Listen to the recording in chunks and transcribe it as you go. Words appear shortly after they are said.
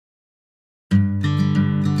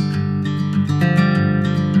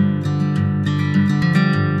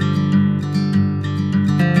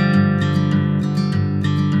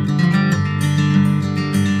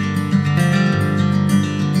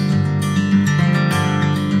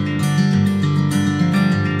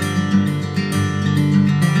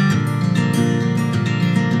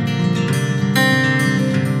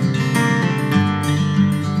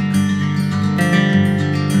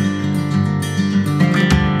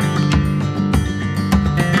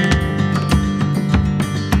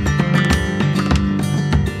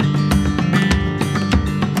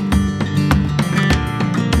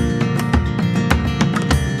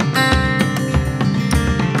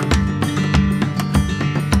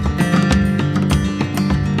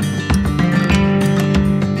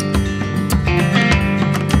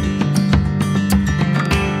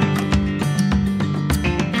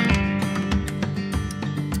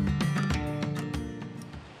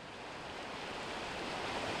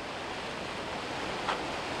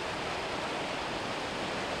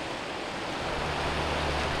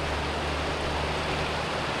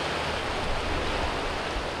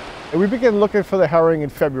And we begin looking for the herring in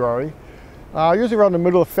February. Usually around the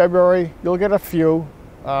middle of February, you'll get a few.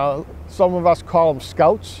 Some of us call them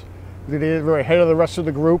scouts. They're ahead of the rest of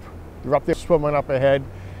the group. They're up there swimming up ahead.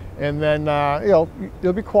 And then,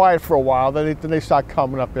 they'll be quiet for a while, then they start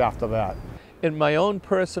coming up after that. In my own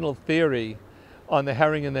personal theory on the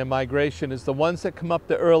herring and their migration is the ones that come up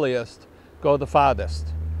the earliest go the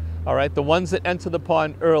farthest. All right, the ones that enter the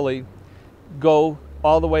pond early go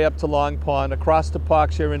all the way up to Long Pond, across the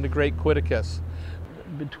Berkshire into Great Quiticus.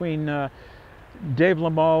 Between Dave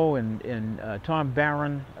Lameau and Tom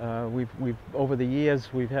Barron, we've over the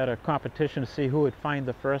years we've had a competition to see who would find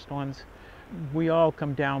the first ones. We all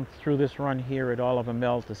come down through this run here at Oliver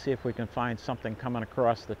Mill to see if we can find something coming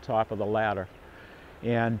across the top of the ladder.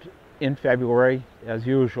 And in February, as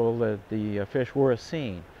usual, the fish were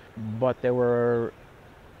seen, but there were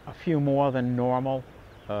a few more than normal.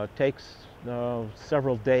 Takes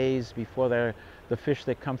several days before the fish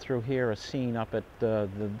that come through here are seen up at the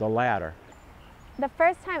ladder. The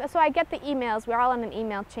first time, so I get the emails, we're all on an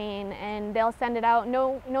email chain, and they'll send it out,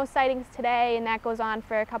 no sightings today, and that goes on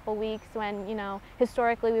for a couple weeks when,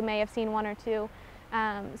 historically we may have seen one or two.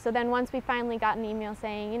 So then once we finally got an email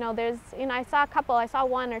saying, I saw a couple, I saw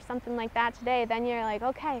one or something like that today, then you're like,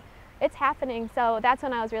 okay, it's happening. So that's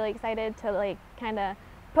when I was really excited to kind of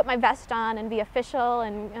put my vest on and be official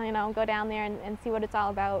and go down there and see what it's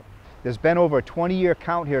all about. There's been over a 20-year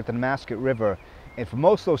count here at the Nemasket River, and for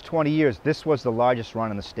most of those 20 years, this was the largest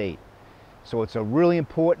run in the state. So it's a really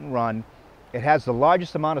important run. It has the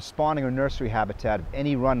largest amount of spawning or nursery habitat of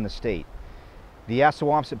any run in the state. The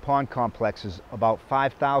Assawamsett Pond Complex is about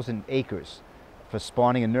 5,000 acres for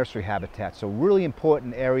spawning and nursery habitat. So really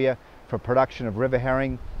important area for production of river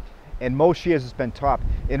herring. And most years it's been top.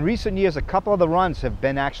 In recent years, a couple of the runs have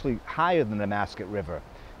been actually higher than the Nemasket River.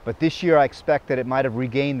 But this year I expect that it might have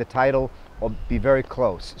regained the title or be very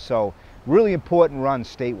close. So really important run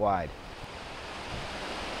statewide.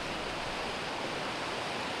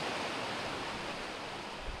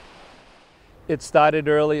 It started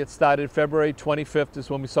early. It started February 25th is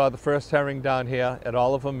when we saw the first herring down here at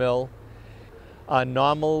Oliver Mill. Our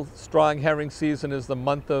normal strong herring season is the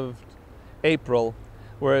month of April,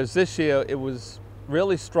 whereas this year it was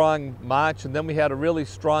really strong March, and then we had a really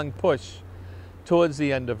strong push towards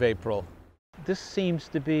the end of April. This seems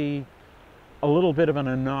to be a little bit of an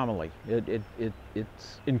anomaly.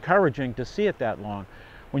 It's encouraging to see it that long.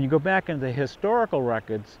 When you go back into the historical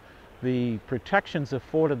records, the protections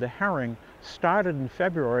afforded the herring started in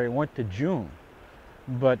February and went to June.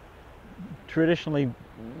 But traditionally,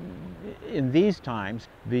 in these times,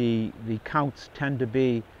 the counts tend to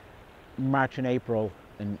be March and April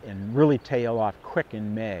and really tail off quick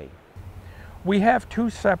in May. We have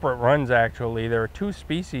two separate runs actually. There are two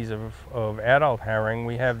species of adult herring.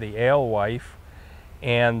 We have the alewife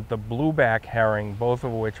and the blueback herring, both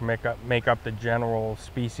of which make up the general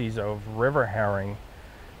species of river herring.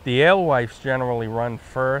 The alewifes generally run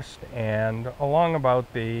first, and along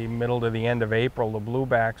about the middle to the end of April, the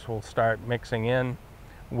bluebacks will start mixing in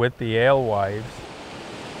with the alewives.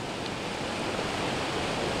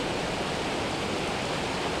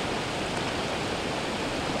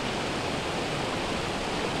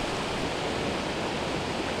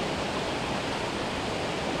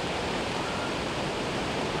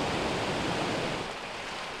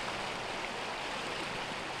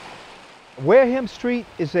 Wareham Street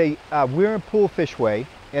is a weir and pool fishway,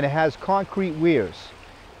 and it has concrete weirs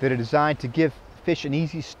that are designed to give fish an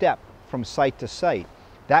easy step from site to site.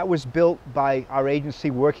 That was built by our agency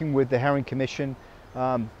working with the Herring Commission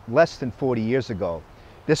less than 40 years ago.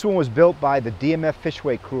 This one was built by the DMF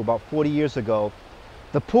Fishway crew about 40 years ago.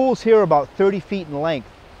 The pools here are about 30 feet in length,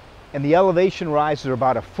 and the elevation rises are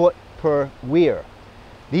about a foot per weir.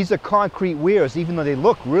 These are concrete weirs, even though they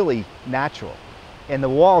look really natural. And the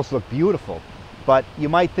walls look beautiful, but you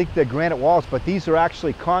might think they're granite walls, but these are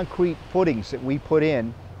actually concrete footings that we put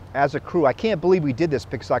in as a crew. I can't believe we did this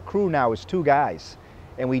because our crew now is 2 guys,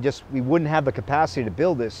 and we wouldn't have the capacity to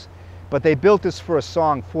build this, but they built this for a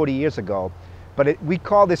song 40 years ago. But we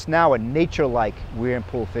call this now a nature-like weir and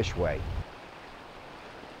pool fishway.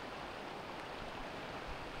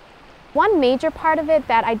 One major part of it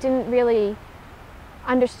that I didn't really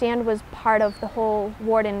understand was part of the whole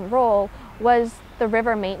warden role was the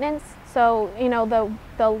river maintenance. So,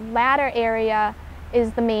 the ladder area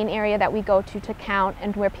is the main area that we go to count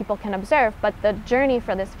and where people can observe, but the journey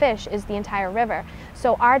for this fish is the entire river.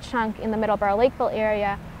 So our chunk in the Middleborough-Lakeville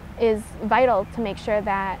area is vital to make sure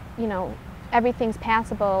that, everything's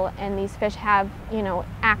passable and these fish have,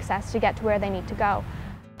 access to get to where they need to go.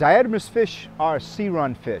 Diatomerous fish are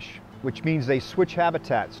sea-run fish, which means they switch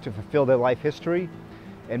habitats to fulfill their life history.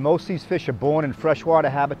 And most of these fish are born in freshwater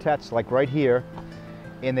habitats like right here,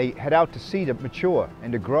 and they head out to sea to mature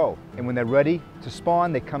and to grow. And when they're ready to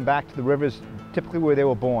spawn, they come back to the rivers, typically where they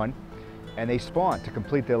were born, and they spawn to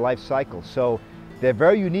complete their life cycle. So they're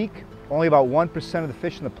very unique. Only about 1% of the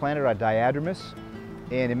fish on the planet are diadromous.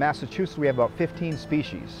 And in Massachusetts, we have about 15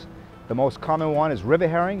 species. The most common one is river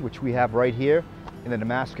herring, which we have right here in the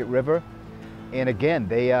Nemasket River. And again,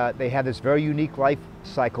 they have this very unique life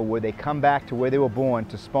cycle where they come back to where they were born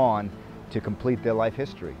to spawn to complete their life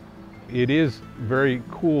history. It is very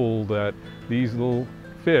cool that these little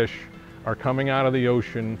fish are coming out of the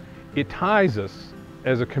ocean. It ties us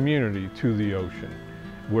as a community to the ocean.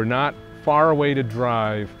 We're not far away to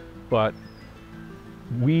drive, but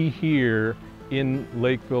we here in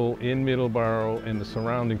Lakeville, in Middleborough, and the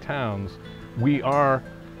surrounding towns, we are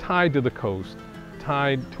tied to the coast,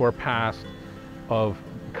 tied to our past of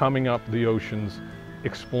coming up the oceans,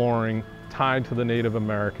 exploring, tied to the Native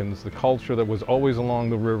Americans, the culture that was always along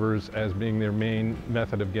the rivers as being their main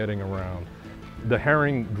method of getting around. The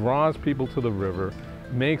herring draws people to the river,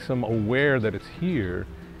 makes them aware that it's here,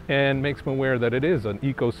 and makes them aware that it is an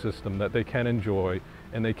ecosystem that they can enjoy,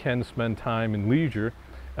 and they can spend time in leisure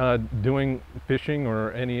doing fishing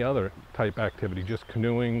or any other type activity, just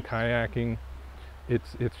canoeing, kayaking.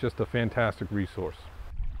 It's just a fantastic resource.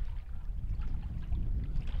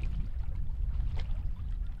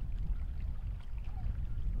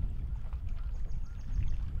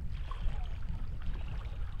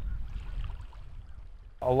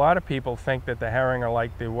 A lot of people think that the herring are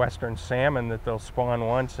like the western salmon, that they'll spawn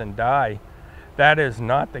once and die. That is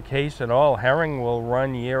not the case at all. Herring will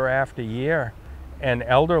run year after year. An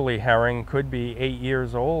elderly herring could be 8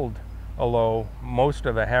 years old, although most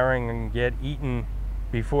of the herring get eaten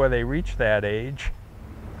before they reach that age.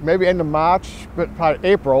 Maybe end of March, but probably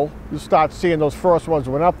April, you start seeing those first ones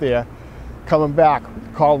that went up there coming back,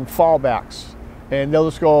 call them fallbacks. And they'll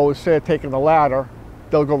just go, instead of taking the ladder,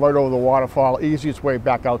 they'll go right over the waterfall, easiest way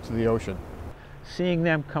back out to the ocean. Seeing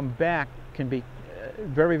them come back can be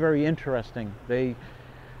very, very interesting.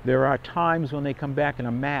 There are times when they come back in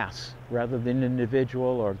a mass rather than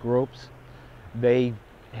individual or groups. They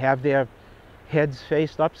have their heads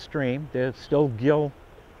faced upstream. They're still gill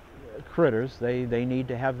critters. They need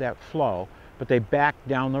to have that flow, but they back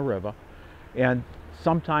down the river. And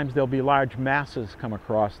sometimes there'll be large masses come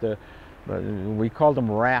across. We called them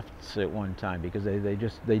rafts at one time because they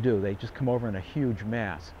just come over in a huge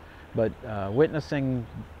mass. But witnessing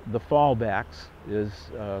the fallbacks is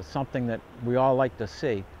something that we all like to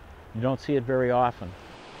see. You don't see it very often.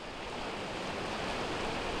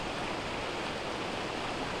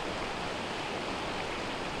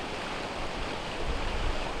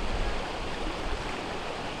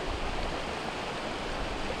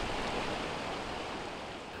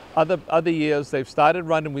 Other years they've started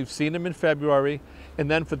running, we've seen them in February,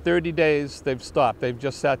 and then for 30 days they've stopped, they've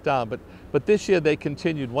just sat down. But this year they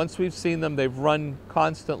continued. Once we've seen them, they've run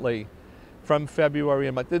constantly from February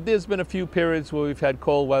and March. There's been a few periods where we've had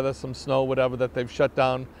cold weather, some snow, whatever, that they've shut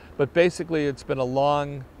down, but basically it's been a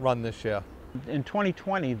long run this year. In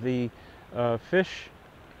 2020, the fish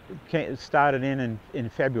started in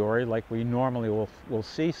February, like we normally will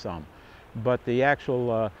see some, but the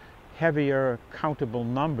actual heavier countable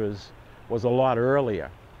numbers was a lot earlier.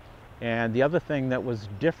 And the other thing that was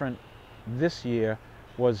different this year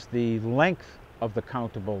was the length of the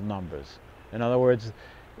countable numbers. In other words,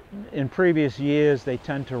 in previous years they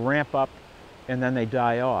tend to ramp up and then they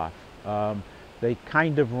die off. They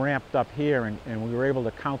kind of ramped up here, and we were able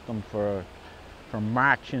to count them from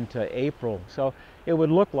March into April. So it would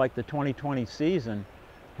look like the 2020 season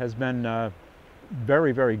has been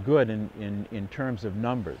very, very good in terms of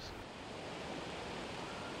numbers.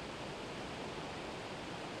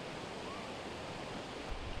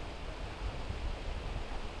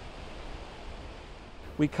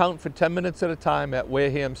 We count for 10 minutes at a time at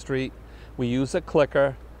Wareham Street. We use a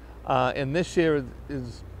clicker, and this year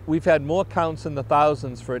we've had more counts in the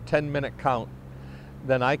thousands for a 10-minute count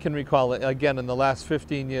than I can recall, again, in the last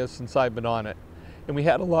 15 years since I've been on it. And we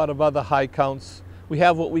had a lot of other high counts. We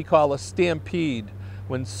have what we call a stampede,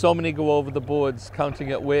 when so many go over the boards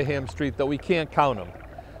counting at Wareham Street that we can't count them.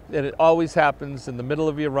 And it always happens in the middle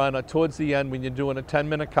of your run or towards the end when you're doing a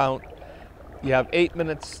 10-minute count. You have 8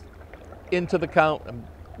 minutes into the count,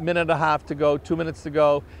 a minute and a half to go, 2 minutes to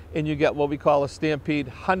go, and you get what we call a stampede.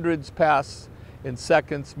 Hundreds pass in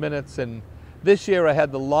seconds, minutes, and this year I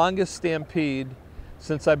had the longest stampede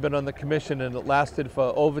since I've been on the commission, and it lasted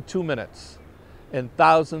for over 2 minutes, and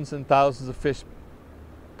thousands of fish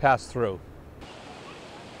passed through.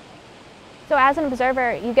 So as an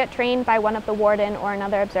observer, you get trained by one of the warden or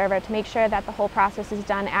another observer to make sure that the whole process is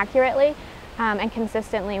done accurately and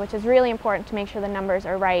consistently, which is really important to make sure the numbers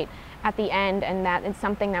are right at the end, and that it's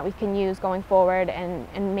something that we can use going forward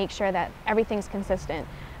and make sure that everything's consistent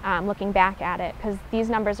looking back at it, because these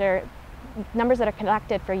numbers are numbers that are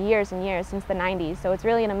collected for years and years, since the 90s. So it's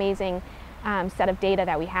really an amazing set of data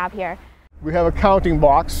that we have here. We have a counting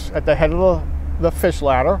box at the head of the fish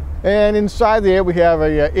ladder, and inside there we have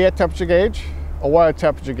a air temperature gauge, a water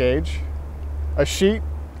temperature gauge, a sheet,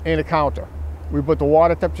 and a counter. We put the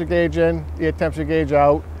water temperature gauge in, air temperature gauge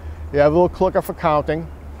out. You have a little clicker for counting,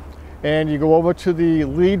 and you go over to the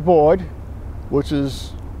lead board, which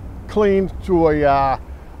is cleaned to a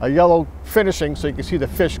yellow finishing so you can see the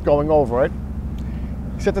fish going over it.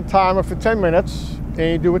 Set the timer for 10 minutes, and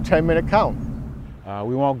you do a 10-minute count.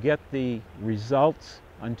 We won't get the results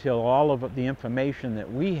until all of the information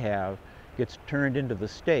that we have gets turned into the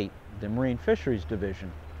state, the Marine Fisheries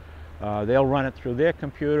Division. They'll run it through their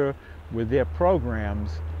computer with their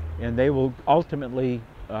programs, and they will ultimately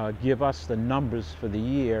give us the numbers for the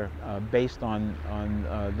year based on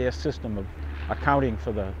their system of accounting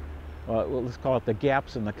for the, let's call it the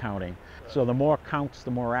gaps in the counting. So the more counts,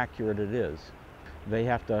 the more accurate it is. They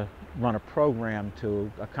have to run a program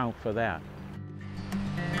to account for that.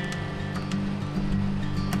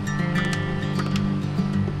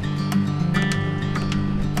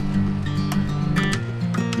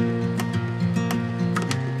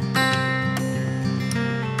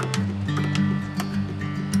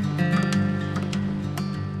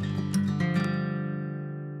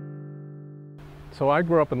 So I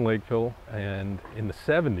grew up in Lakeville, and in the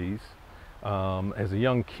 70s, as a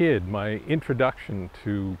young kid, my introduction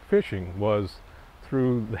to fishing was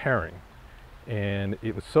through the herring. And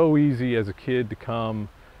it was so easy as a kid to come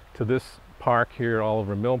to this park here,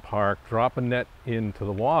 Oliver Mill Park, drop a net into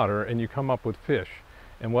the water, and you come up with fish.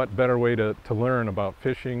 And what better way to learn about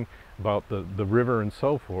fishing, about the river and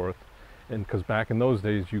so forth, and because back in those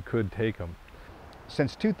days you could take them.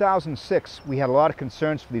 Since 2006, we had a lot of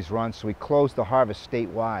concerns for these runs, so we closed the harvest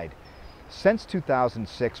statewide. Since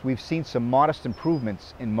 2006, we've seen some modest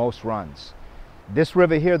improvements in most runs. This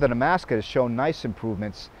river here, the Nemasket, has shown nice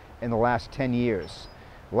improvements in the last 10 years.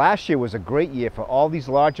 Last year was a great year for all these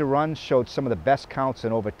larger runs, showed some of the best counts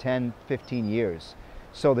in over 10, 15 years.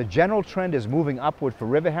 So the general trend is moving upward for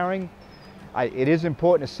river herring. It is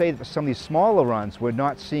important to say that for some of these smaller runs, we're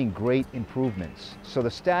not seeing great improvements. So the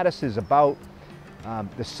status is about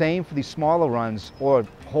the same for these smaller runs, or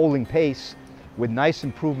holding pace, with nice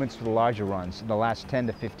improvements for the larger runs in the last 10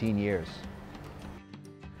 to 15 years.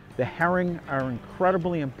 The herring are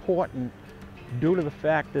incredibly important due to the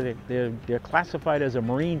fact that they're classified as a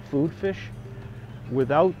marine food fish.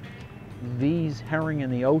 Without these herring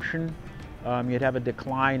in the ocean, you'd have a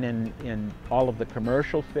decline in all of the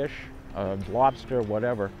commercial fish, lobster,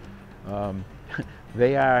 whatever.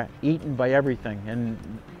 They are eaten by everything, and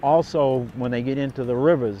also when they get into the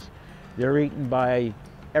rivers, they're eaten by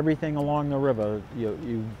everything along the river.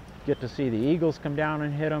 You get to see the eagles come down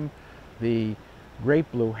and hit them, the great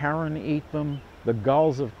blue heron eat them, the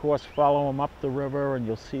gulls of course follow them up the river, and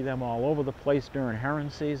you'll see them all over the place during herring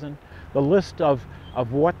season. The list of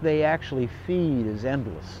what they actually feed is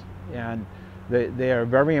endless, and they are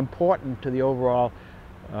very important to the overall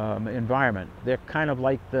environment. They're kind of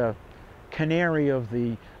like the canary of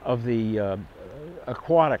the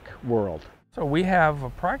aquatic world. So we have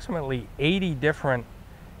approximately 80 different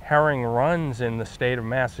herring runs in the state of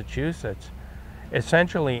Massachusetts.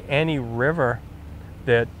 Essentially any river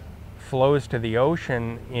that flows to the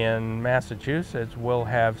ocean in Massachusetts will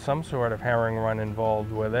have some sort of herring run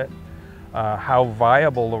involved with it. How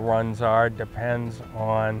viable the runs are depends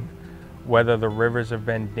on whether the rivers have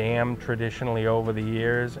been dammed traditionally over the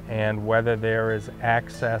years, and whether there is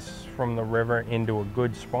access from the river into a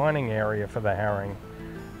good spawning area for the herring.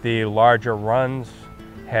 The larger runs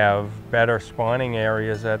have better spawning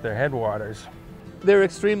areas at their headwaters. They're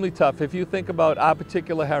extremely tough. If you think about our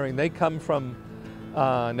particular herring, they come from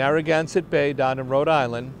Narragansett Bay down in Rhode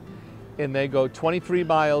Island, and they go 23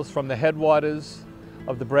 miles from the headwaters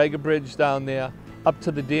of the Braga Bridge down there up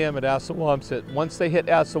to the dam at Assawamsett. Once they hit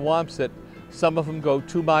Assawamsett, some of them go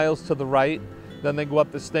 2 miles to the right, then they go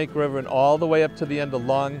up the Snake River and all the way up to the end of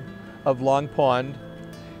Long Pond,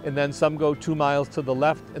 and then some go 2 miles to the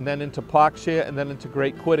left, and then into Parkshire, and then into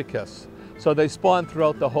Great Quittacus. So they spawn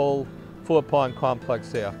throughout the whole 4-pond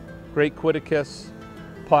complex there. Great Quittacus,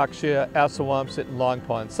 Parkshire, Assawamsett, and Long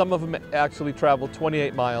Pond. Some of them actually travel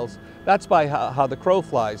 28 miles. That's by how the crow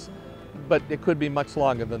flies, but it could be much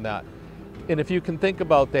longer than that. And if you can think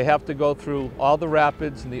about, they have to go through all the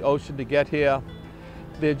rapids and the ocean to get here.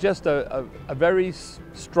 They're just a very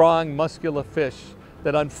strong, muscular fish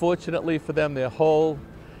that unfortunately for them, their whole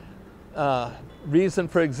reason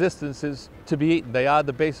for existence is to be eaten. They are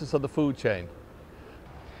the basis of the food chain.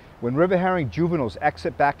 When river herring juveniles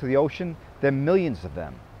exit back to the ocean, there are millions of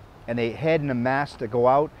them. And they head in a mass to go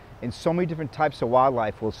out, and so many different types of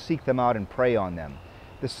wildlife will seek them out and prey on them.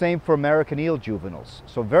 The same for American eel juveniles.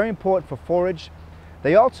 So very important for forage.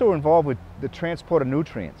 They also are involved with the transport of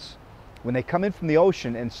nutrients. When they come in from the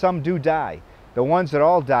ocean, and some do die, the ones that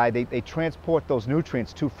all die, they transport those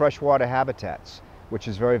nutrients to freshwater habitats, which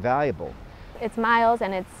is very valuable. It's miles,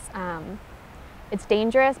 and it's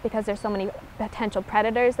dangerous because there's so many potential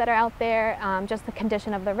predators that are out there. Just the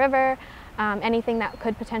condition of the river, anything that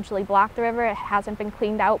could potentially block the river, it hasn't been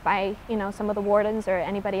cleaned out by some of the wardens or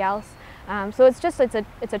anybody else. So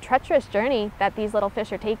it's a treacherous journey that these little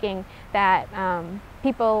fish are taking that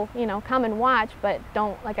people come and watch, but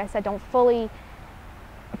don't, like I said, don't fully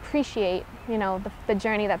appreciate the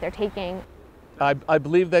journey that they're taking. I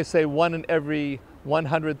believe they say 1 in every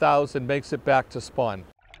 100,000 makes it back to spawn.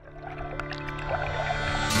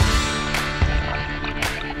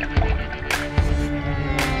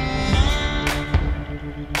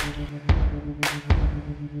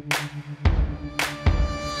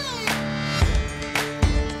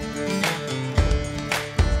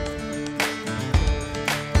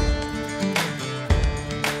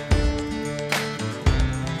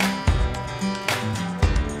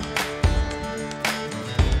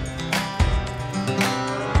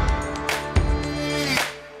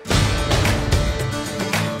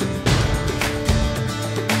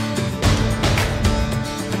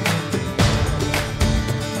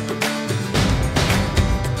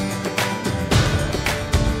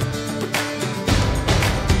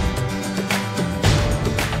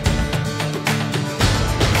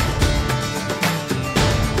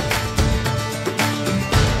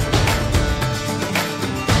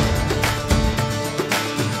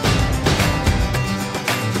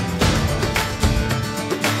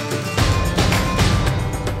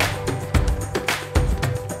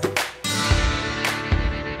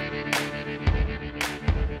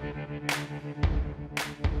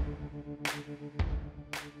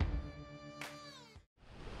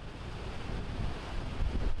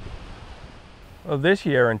 Well, this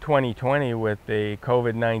year in 2020 with the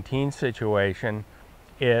COVID-19 situation,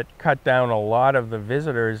 it cut down a lot of the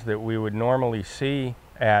visitors that we would normally see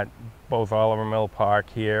at both Oliver Mill Park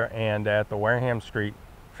here and at the Wareham Street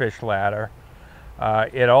Fish Ladder.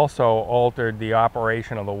 It also altered the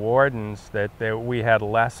operation of the wardens, that we had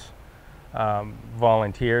less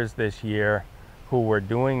volunteers this year who were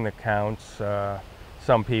doing the counts.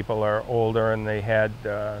 Some people are older and they had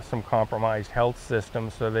some compromised health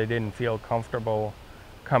systems, so they didn't feel comfortable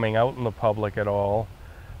coming out in the public at all.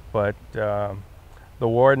 But the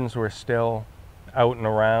wardens were still out and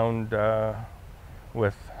around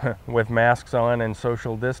with masks on and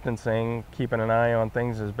social distancing, keeping an eye on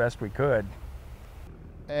things as best we could.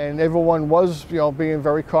 And everyone was, being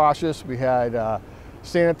very cautious. We had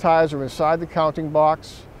sanitizer inside the counting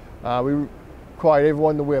box. We required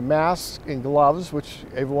everyone to wear masks and gloves, which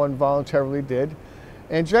everyone voluntarily did.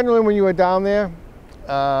 And generally when you were down there,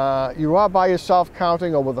 you are by yourself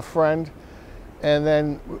counting or with a friend. And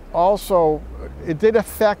then also, it did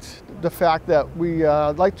affect the fact that we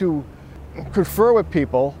like to confer with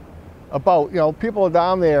people about, people are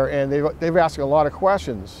down there and they're asking a lot of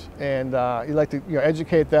questions. And you like to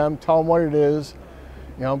educate them, tell them what it is,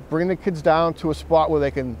 bring the kids down to a spot where they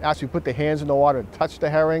can actually put their hands in the water and touch the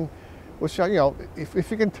herring. Which,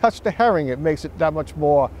 if you can touch the herring, it makes it that much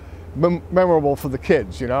more memorable for the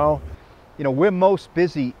kids, We're most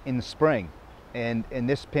busy in the spring, and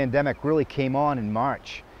this pandemic really came on in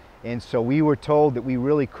March. And so we were told that we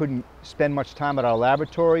really couldn't spend much time at our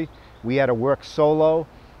laboratory. We had to work solo.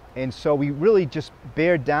 And so we really just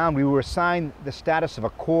bared down. We were assigned the status of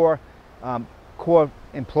a core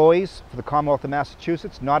employees for the Commonwealth of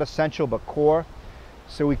Massachusetts, not essential, but core.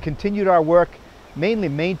 So we continued our work, mainly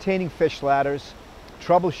maintaining fish ladders,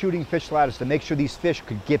 troubleshooting fish ladders to make sure these fish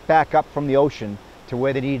could get back up from the ocean to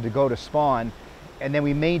where they needed to go to spawn. And then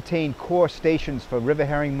we maintained core stations for river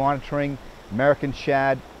herring monitoring, American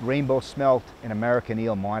shad, rainbow smelt, and American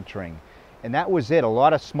eel monitoring. And that was it. A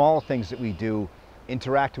lot of small things that we do,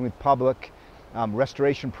 interacting with public,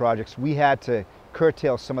 restoration projects, we had to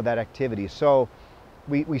curtail some of that activity. So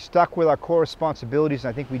we stuck with our core responsibilities, and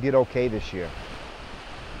I think we did okay this year.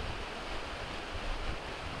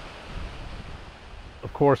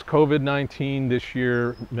 Of course, COVID-19 this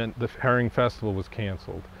year meant the Herring Festival was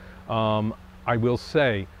canceled. I will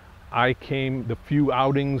say, the few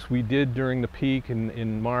outings we did during the peak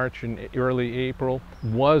in March and early April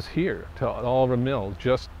was here to Oliver Mill,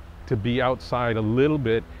 just to be outside a little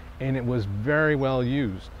bit, and it was very well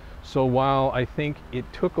used. So while I think it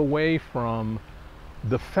took away from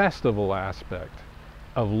the festival aspect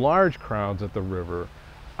of large crowds at the river,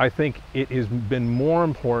 I think it has been more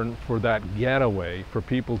important for that getaway, for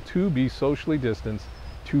people to be socially distanced,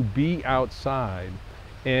 to be outside.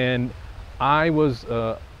 And I was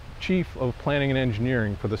chief of planning and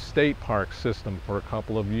engineering for the state park system for a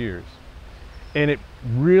couple of years. And it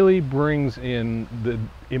really brings in the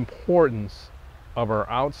importance of our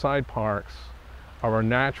outside parks, of our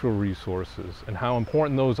natural resources, and how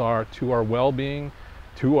important those are to our well-being,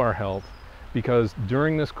 to our health, because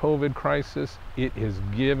during this COVID crisis, it has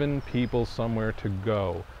given people somewhere to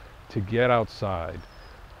go, to get outside,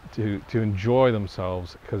 to enjoy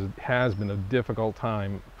themselves, because it has been a difficult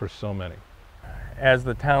time for so many. As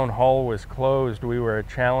the town hall was closed, we were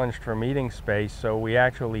challenged for meeting space, so we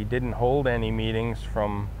actually didn't hold any meetings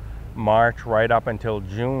from March right up until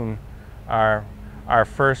June. Our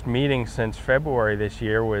first meeting since February this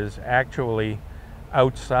year was actually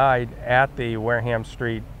outside at the Wareham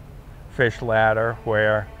Street fish ladder,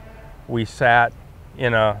 where we sat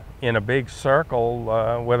in a big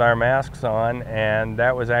circle with our masks on, and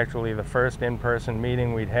that was actually the first in-person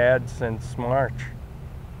meeting we'd had since March.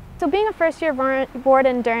 So being a first-year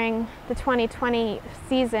warden during the 2020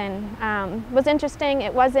 season was interesting.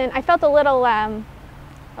 It wasn't, I felt a little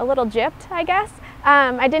gypped, I guess.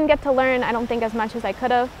 I didn't get to learn, I don't think, as much as I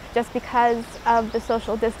could have, just because of the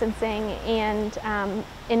social distancing, and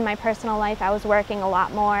in my personal life I was working a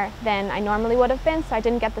lot more than I normally would have been, so I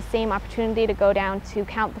didn't get the same opportunity to go down to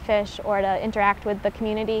count the fish or to interact with the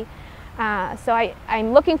community. So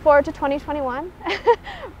I'm looking forward to 2021,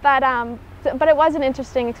 but it was an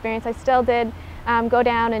interesting experience. I still did go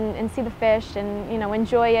down and see the fish and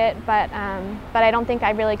enjoy it, but I don't think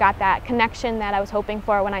I really got that connection that I was hoping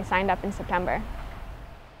for when I signed up in September.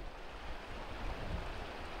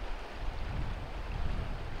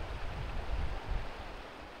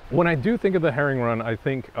 When I do think of the herring run, I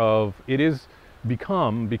think of it is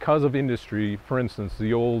become, because of industry, for instance,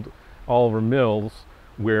 the old Oliver Mills,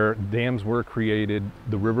 where dams were created,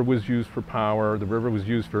 the river was used for power, the river was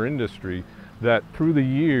used for industry, that through the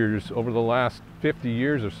years, over the last 50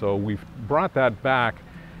 years or so, we've brought that back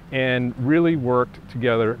and really worked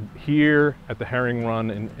together here at the Herring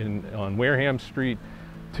Run on Wareham Street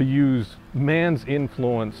to use man's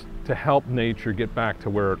influence to help nature get back to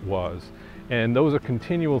where it was. And those are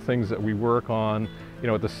continual things that we work on,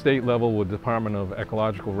 at the state level with the Department of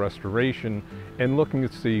Ecological Restoration, and looking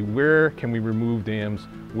to see where can we remove dams,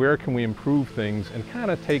 where can we improve things, and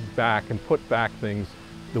kind of take back and put back things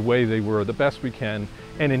the way they were, the best we can,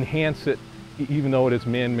 and enhance it. Even though it is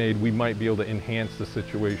man-made, we might be able to enhance the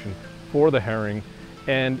situation for the herring,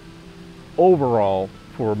 and overall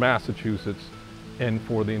for Massachusetts and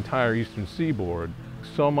for the entire eastern seaboard.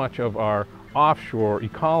 So much of our offshore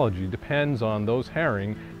ecology depends on those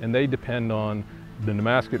herring, and they depend on the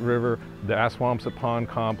Nemasket River, the Assawampset Pond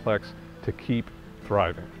complex to keep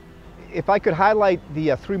thriving. If I could highlight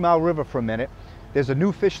the 3 Mile River for a minute, there's a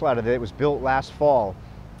new fish ladder that was built last fall,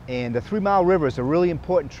 and the 3 Mile River is a really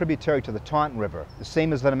important tributary to the Taunton River, the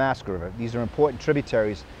same as the Nemasket River. These are important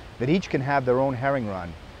tributaries that each can have their own herring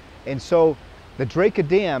run. And so the Draker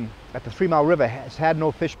Dam at the 3 Mile River has had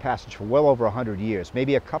no fish passage for well over 100 years,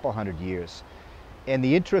 maybe a couple hundred years. And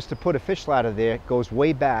the interest to put a fish ladder there goes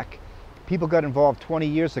way back. People got involved 20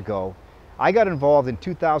 years ago. I got involved in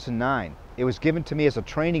 2009. It was given to me as a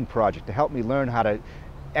training project to help me learn how to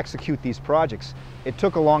execute these projects. It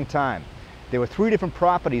took a long time. There were 3 different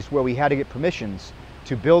properties where we had to get permissions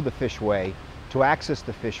to build the fishway, to access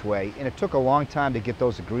the fishway, and it took a long time to get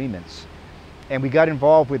those agreements. And we got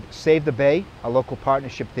involved with Save the Bay, a local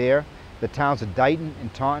partnership there, the towns of Dighton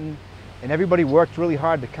and Taunton, and everybody worked really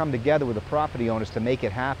hard to come together with the property owners to make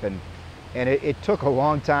it happen. And it took a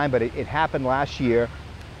long time, but it happened last year.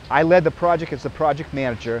 I led the project as the project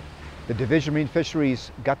manager. The Division of Marine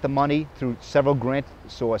Fisheries got the money through several grant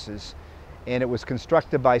sources, and it was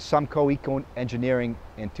constructed by Sumco Eco Engineering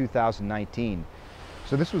in 2019.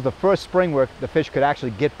 So this was the first spring where the fish could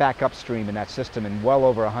actually get back upstream in that system in well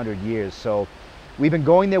over 100 years. So we've been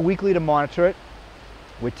going there weekly to monitor it.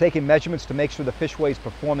 We're taking measurements to make sure the fishway is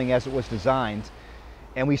performing as it was designed.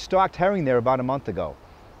 And we stocked herring there about a month ago.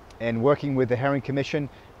 And working with the Herring Commission,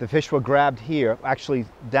 the fish were grabbed here, actually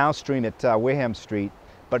downstream at Wareham Street,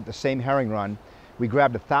 but at the same herring run. We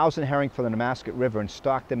grabbed 1,000 herring from the Nemasket River and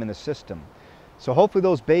stocked them in the system. So hopefully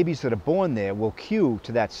those babies that are born there will queue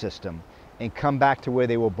to that system and come back to where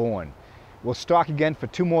they were born. We'll stock again for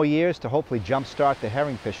 2 more years to hopefully jumpstart the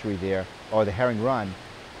herring fishery there, or the herring run,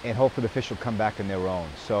 and hopefully the fish will come back on their own.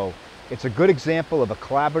 So it's a good example of a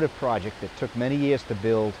collaborative project that took many years to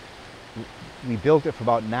build. We built it for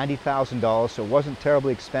about $90,000, so it wasn't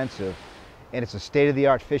terribly expensive, and it's a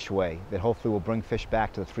state-of-the-art fishway that hopefully will bring fish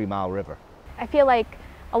back to the 3 Mile River. I feel like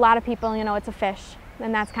a lot of people, you know, it's a fish,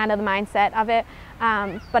 and that's kind of the mindset of it.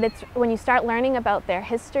 But it's when you start learning about their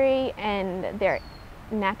history and their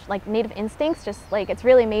native instincts, just like it's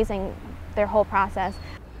really amazing, their whole process.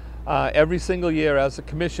 Every single year as a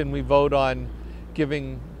commission we vote on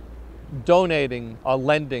donating or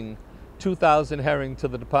lending 2,000 herring to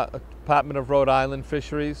the Department of Rhode Island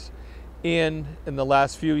Fisheries, and in the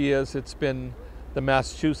last few years it's been the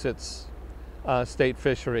Massachusetts state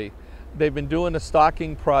fishery. They've been doing a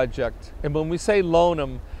stocking project, and when we say loan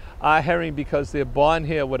them our herring because they're born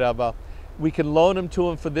here, whatever, we can loan them to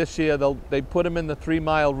them for this year. They put them in the 3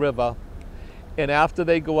 Mile River, and after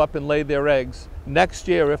they go up and lay their eggs, next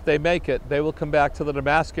year, if they make it, they will come back to the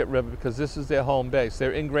Nemasket River because this is their home base.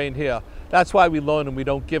 They're ingrained here. That's why we loan them, we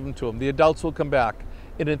don't give them to them. The adults will come back.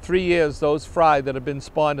 And in 3 years, those fry that have been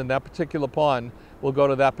spawned in that particular pond will go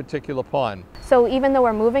to that particular pond. So even though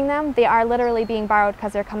we're moving them, they are literally being borrowed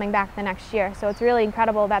because they're coming back the next year. So it's really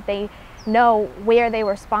incredible that they know where they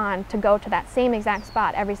were spawned to go to that same exact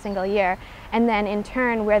spot every single year. And then in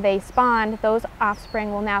turn, where they spawned, those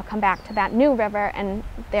offspring will now come back to that new river and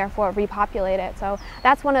therefore repopulate it. So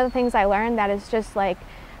that's one of the things I learned that is just like,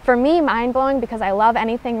 for me, mind-blowing, because I love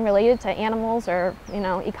anything related to animals or, you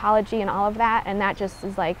know, ecology and all of that. And that just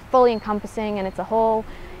is like fully encompassing, and it's a whole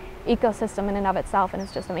ecosystem in and of itself, and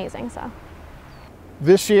it's just amazing. So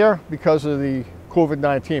this year, because of the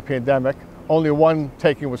COVID-19 pandemic, only one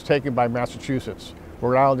taking was taken by Massachusetts.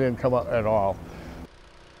 Rhode Island didn't come up at all.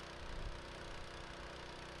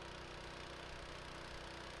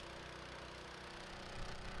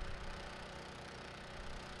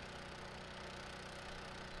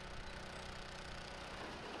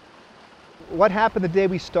 What happened the day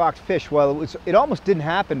we stocked fish? Well, it almost didn't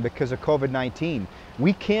happen because of COVID-19.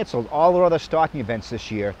 We canceled all our other stocking events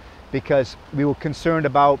this year because we were concerned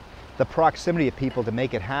about the proximity of people to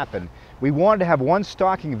make it happen. We wanted to have one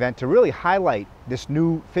stocking event to really highlight this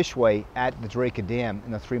new fishway at the Draker Dam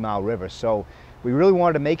in the 3 Mile River. So we really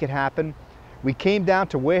wanted to make it happen. We came down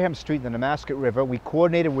to Wareham Street in the Nemasket River. We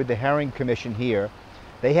coordinated with the Herring Commission here.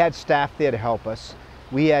 They had staff there to help us.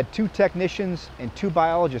 We had 2 technicians and 2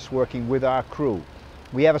 biologists working with our crew.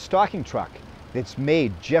 We have a stocking truck that's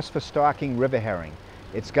made just for stocking river herring.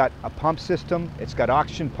 It's got a pump system, it's got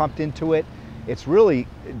oxygen pumped into it. It's really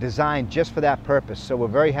designed just for that purpose, so we're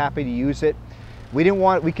very happy to use it. We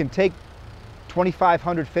can take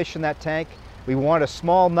 2,500 fish in that tank. We wanted a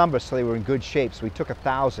small number so they were in good shape, so we took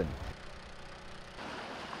 1,000.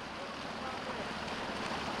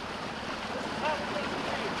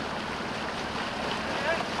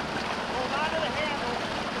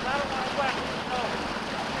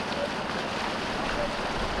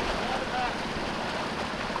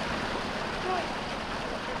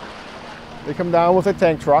 They come down with a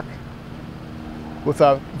tank truck with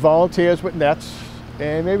volunteers with nets,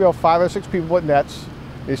 and maybe about 5 or 6 people with nets.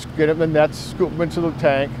 They get them the nets, scoop them into the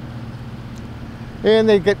tank, and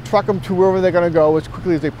they truck them to wherever they're going to go as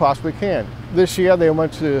quickly as they possibly can. This year they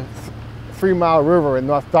went to 3 Mile River in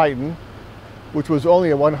North Dighton, which was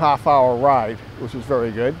only a 1.5 hour ride, which was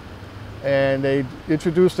very good. And they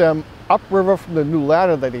introduced them upriver from the new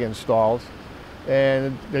ladder that they installed,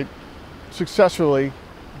 and they successfully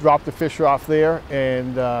dropped the fish off there,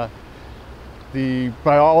 and the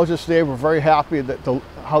biologists there were very happy that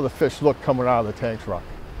how the fish looked coming out of the tank truck.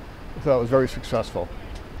 So it was very successful.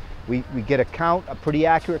 We get a count, a pretty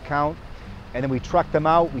accurate count, and then we truck them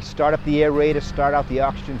out. We start up the aerator, start out the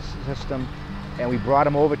oxygen system, and we brought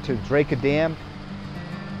them over to Draker Dam.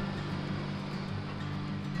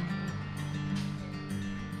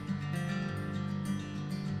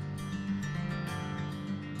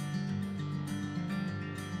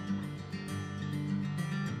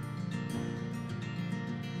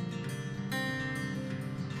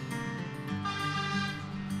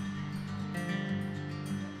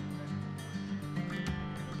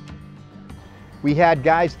 We had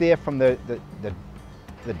guys there from the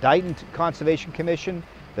Dighton Conservation Commission,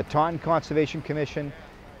 the Taunton Conservation Commission,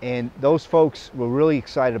 and those folks were really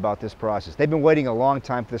excited about this process. They've been waiting a long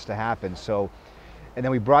time for this to happen. And then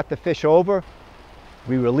we brought the fish over,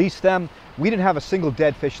 we released them. We didn't have a single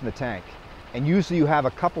dead fish in the tank. And usually you have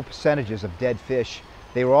a couple percentages of dead fish.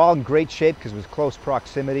 They were all in great shape because it was close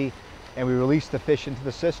proximity, and we released the fish into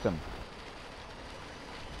the system.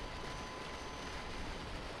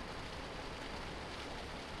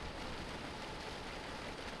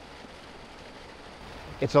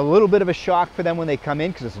 It's a little bit of a shock for them when they come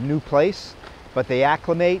in because it's a new place, but they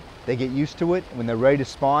acclimate, they get used to it. When they're ready to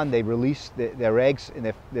spawn, they release their eggs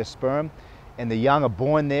and their sperm, and the young are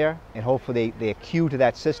born there, and hopefully they accue to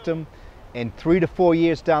that system. And 3 to 4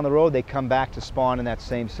 years down the road, they come back to spawn in that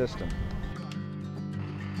same system.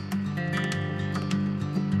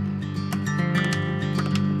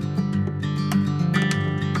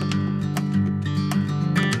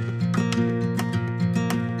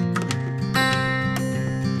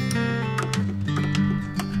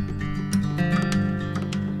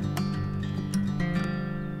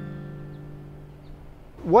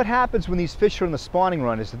 What happens when these fish are in the spawning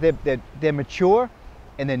run is that they're mature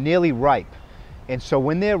and they're nearly ripe. And so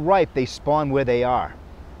when they're ripe, they spawn where they are.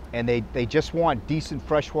 And they just want decent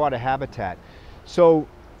freshwater habitat. So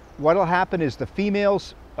what'll happen is the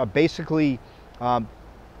females are basically,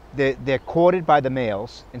 they're courted by the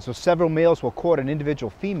males. And so several males will court an individual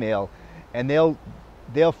female, and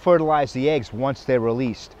they'll fertilize the eggs once they're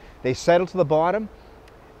released. They settle to the bottom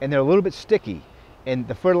and they're a little bit sticky. And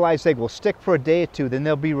the fertilized egg will stick for a day or two, then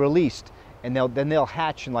they'll be released, and then they'll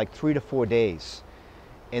hatch in like 3 to 4 days.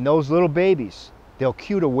 And those little babies, they'll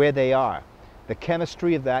cue to where they are, the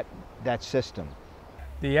chemistry of that system.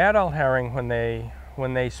 The adult herring, when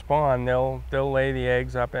they spawn, they'll lay the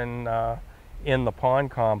eggs up in the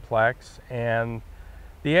pond complex, and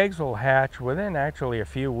the eggs will hatch within actually a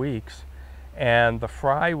few weeks, and the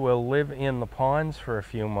fry will live in the ponds for a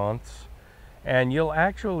few months. And you'll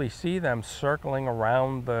actually see them circling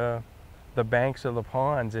around the banks of the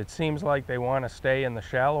ponds. It seems like they want to stay in the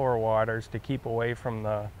shallower waters to keep away from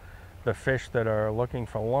the fish that are looking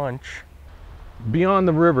for lunch. Beyond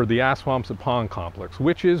the river, the Assawamsett Pond Complex,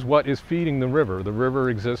 which is what is feeding the river. The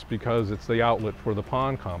river exists because it's the outlet for the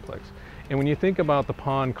pond complex. And when you think about the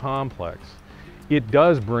pond complex, it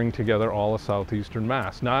does bring together all of southeastern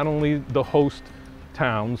Mass. Not only the host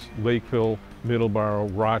towns, Lakeville,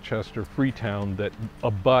 Middleborough, Rochester, Freetown, that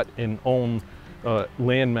abut and own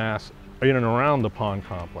landmass in and around the pond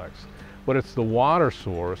complex, but it's the water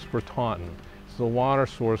source for Taunton, it's the water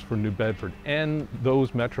source for New Bedford and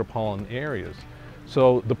those metropolitan areas.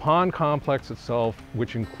 So the pond complex itself,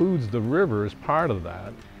 which includes the river as part of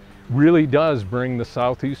that, really does bring the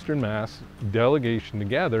southeastern Mass delegation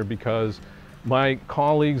together, because my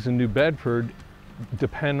colleagues in New Bedford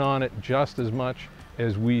depend on it just as much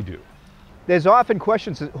as we do. There's often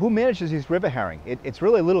questions, who manages these river herring? It's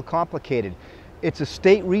really a little complicated. It's a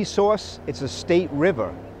state resource, it's a state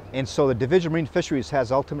river, and so the Division of Marine Fisheries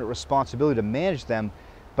has ultimate responsibility to manage them,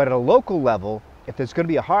 but at a local level, if there's going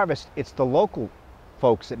to be a harvest, it's the local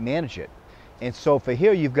folks that manage it. And so for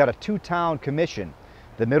here, you've got a 2-town commission,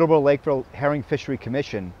 the Middleborough-Lakeville Herring Fishery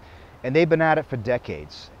Commission, and they've been at it for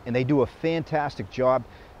decades, and they do a fantastic job.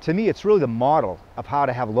 To me, it's really the model of how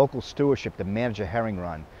to have local stewardship to manage a herring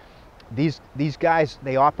run. These guys,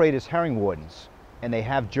 they operate as herring wardens, and they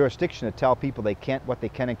have jurisdiction to tell people what they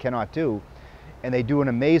can and cannot do. And they do an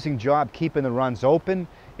amazing job keeping the runs open.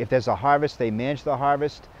 If there's a harvest, they manage the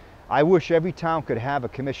harvest. I wish every town could have a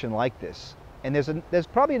commission like this. And there's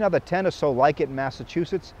probably another 10 or so like it in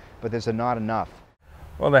Massachusetts, but there's not enough.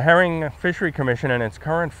 Well, the Herring Fishery Commission in its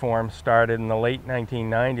current form started in the late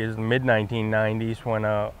 1990s, mid-1990s, when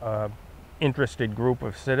a interested group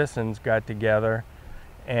of citizens got together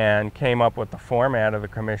and came up with the format of the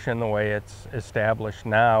commission the way it's established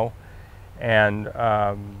now. And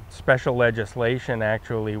special legislation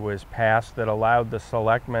actually was passed that allowed the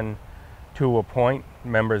selectmen to appoint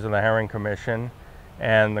members of the Herring Commission.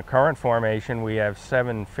 And the current formation, we have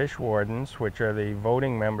 7 fish wardens, which are the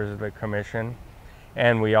voting members of the commission.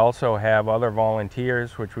 And we also have other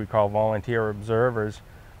volunteers, which we call volunteer observers,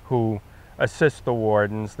 who assist the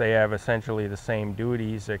wardens. They have essentially the same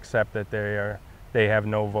duties, except that they have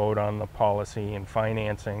no vote on the policy and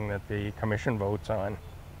financing that the commission votes on.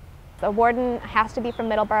 The warden has to be from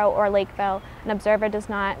Middleborough or Lakeville. An observer does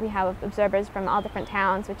not. We have observers from all different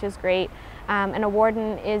towns, which is great. And a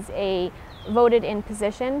warden is a voted-in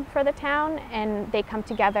position for the town, and they come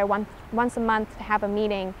together once a month to have a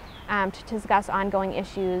meeting to discuss ongoing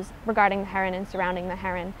issues regarding the heron and surrounding the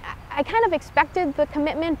heron. I kind of expected the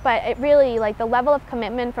commitment, but it really, like, the level of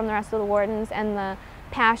commitment from the rest of the wardens and the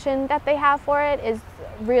passion that they have for it is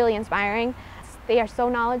really inspiring. They are so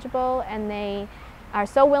knowledgeable, and they are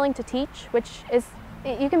so willing to teach, which is,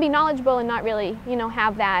 you can be knowledgeable and not really,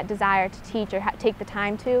 have that desire to teach or take the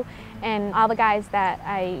time to. And all the guys that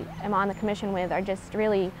I am on the commission with are just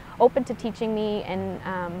really open to teaching me, and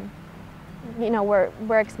we're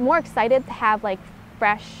more excited to have like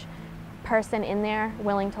fresh person in there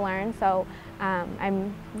willing to learn. So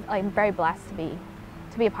I'm very blessed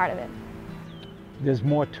to be a part of it. There's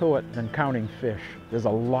more to it than counting fish. There's a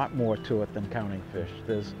lot more to it than counting fish.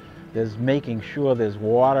 There's making sure there's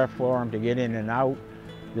water for them to get in and out.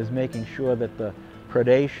 There's making sure that the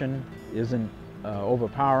predation isn't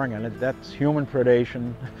overpowering, and that's human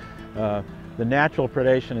predation. The natural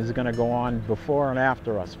predation is going to go on before and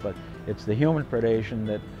after us, but it's the human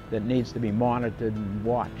predation that needs to be monitored and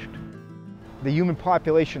watched. The human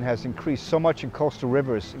population has increased so much in coastal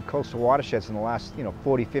rivers and coastal watersheds in the last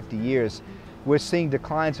 40, 50 years. We're seeing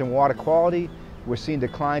declines in water quality. We're seeing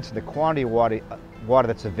declines in the quantity of water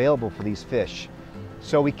that's available for these fish.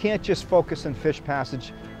 So we can't just focus on fish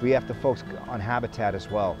passage, we have to focus on habitat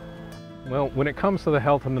as well. Well, when it comes to the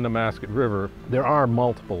health of the Nemasket River, there are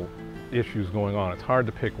multiple issues going on. It's hard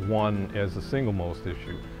to pick one as the single most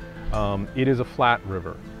issue. It is a flat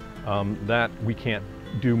river that we can't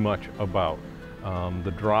do much about.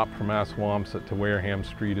 The drop from Assawamsett to Wareham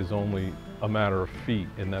Street is only a matter of feet,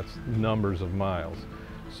 and that's numbers of miles.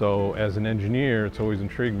 So as an engineer, it's always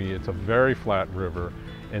intrigued me. It's a very flat river,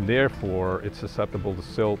 and therefore it's susceptible to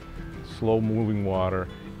silt, slow-moving water,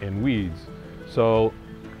 and weeds. So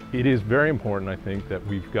it is very important, I think, that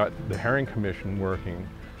we've got the Herring Commission working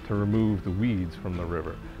to remove the weeds from the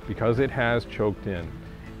river, because it has choked in.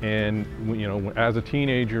 And as a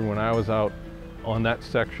teenager, when I was out on that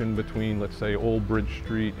section between, let's say, Old Bridge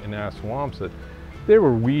Street and Assawamsett, there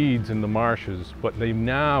were weeds in the marshes, but they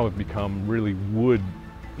now have become really wooded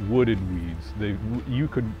weeds. You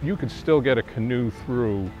could still get a canoe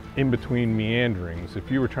through in between meanderings.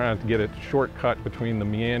 If you were trying to get a shortcut between the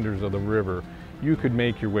meanders of the river, you could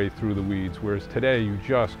make your way through the weeds, whereas today you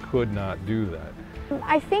just could not do that.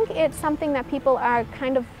 I think it's something that people are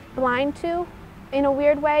kind of blind to in a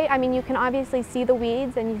weird way. I mean, you can obviously see the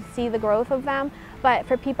weeds and you see the growth of them, but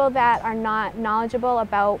for people that are not knowledgeable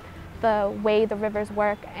about the way the rivers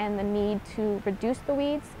work and the need to reduce the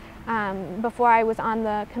weeds, before I was on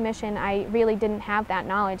the commission, I really didn't have that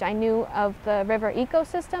knowledge. I knew of the river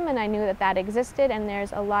ecosystem, and I knew that that existed, and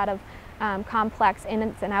there's a lot of complex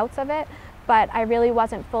ins and outs of it, but I really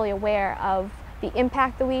wasn't fully aware of the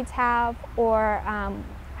impact the weeds have, or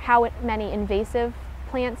how many invasive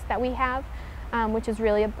plants that we have, which is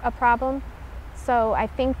really a problem. So I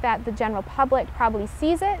think that the general public probably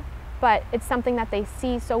sees it, but it's something that they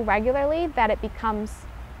see so regularly that it becomes,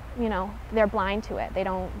 they're blind to it. They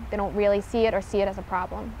don't really see it or see it as a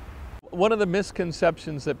problem. One of the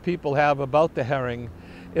misconceptions that people have about the herring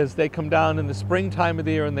is they come down in the springtime of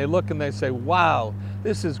the year and they look and they say, wow,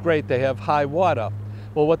 this is great, they have high water.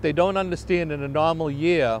 Well, what they don't understand, in a normal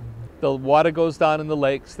year, the water goes down in the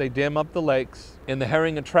lakes, they dam up the lakes, and the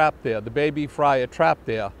herring are trapped there, the baby fry are trapped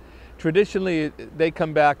there. Traditionally, they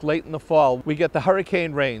come back late in the fall. We get the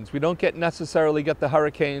hurricane rains. We don't necessarily get the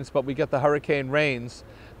hurricanes, but we get the hurricane rains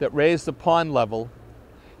that raise the pond level,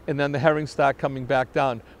 and then the herring start coming back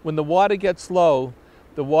down. When the water gets low,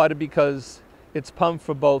 the water, because it's pumped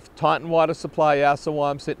for both Taunton water supply,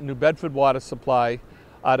 Assawamsett, and New Bedford water supply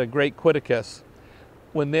out of Great Quittacus,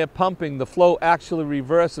 when they're pumping, the flow actually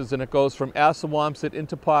reverses and it goes from Assawamsett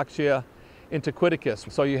into Parkshire into Quittacus.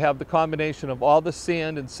 So you have the combination of all the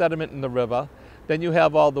sand and sediment in the river, then you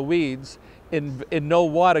have all the weeds, and no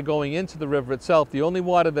water going into the river itself. The only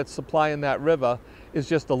water that's supplying that river is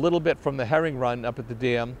just a little bit from the herring run up at the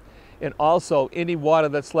dam, and also any water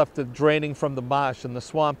that's left draining from the marsh and the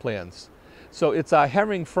swamplands. So it's our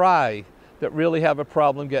herring fry that really have a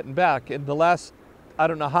problem getting back. In the last, I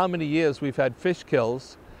don't know how many years, we've had fish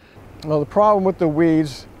kills. Well, the problem with the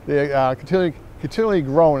weeds, they continually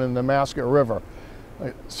growing in the Nemasket River.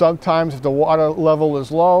 Sometimes if the water level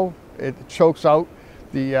is low, it chokes out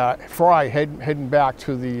the fry heading back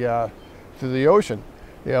to the ocean.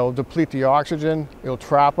 It'll deplete the oxygen, it'll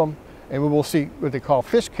trap them, and we will see what they call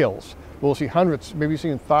fish kills. We'll see hundreds, maybe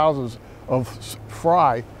seeing thousands of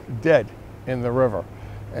fry dead in the river.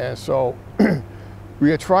 And so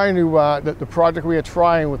we are trying to, the project we are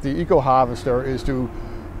trying with the eco harvester is to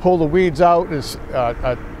pull the weeds out as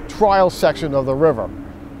a trial section of the river.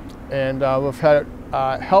 And we've had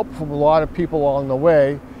help from a lot of people along the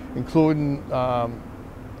way, including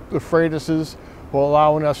the Freitas's, who are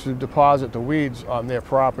allowing us to deposit the weeds on their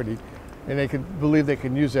property, and they believe they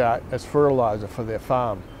can use that as fertilizer for their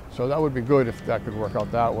farm. So that would be good if that could work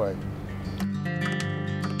out that way.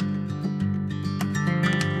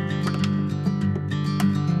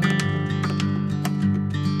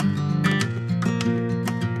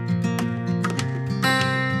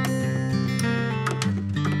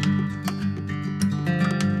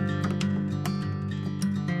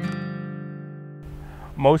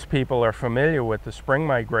 Most people are familiar with the spring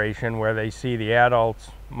migration, where they see the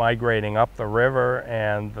adults migrating up the river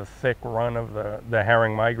and the thick run of the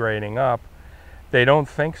herring migrating up. they don't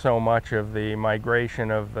think so much of the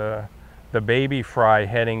migration of the baby fry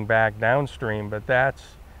heading back downstream, but that's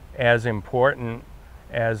as important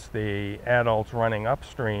as the adults running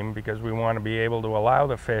upstream, because we want to be able to allow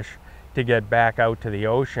the fish to get back out to the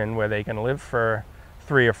ocean where they can live for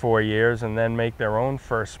 3 or 4 years and then make their own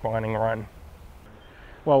first spawning run.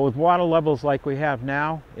 Well, with water levels like we have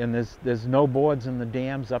now, and there's no boards in the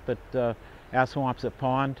dams up at Assawamsett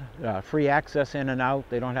Pond, free access in and out,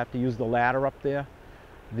 they don't have to use the ladder up there.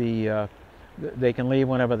 They can leave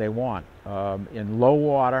whenever they want. In low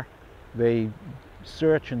water, they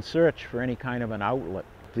search and search for any kind of an outlet.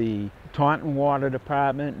 The Taunton Water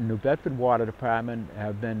Department and New Bedford Water Department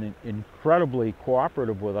have been incredibly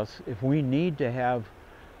cooperative with us. If we need to have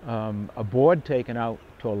a board taken out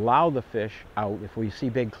to allow the fish out, if we see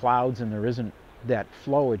big clouds and there isn't that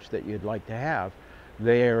flowage that you'd like to have,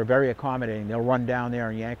 they are very accommodating. They'll run down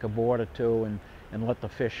there and yank a board or two and let the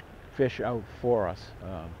fish out for us.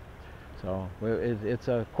 So it's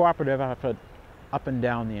a cooperative effort up and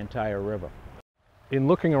down the entire river. In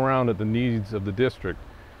looking around at the needs of the district,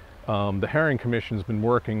 the Herring Commission has been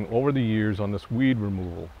working over the years on this weed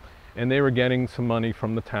removal, and they were getting some money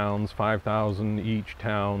from the towns, $5,000 each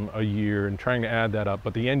town a year, and trying to add that up,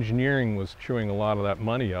 but the engineering was chewing a lot of that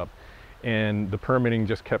money up, and the permitting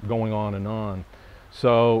just kept going on and on.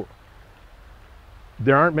 So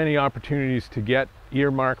there aren't many opportunities to get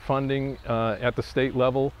earmark funding at the state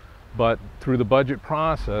level, but through the budget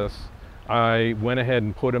process I went ahead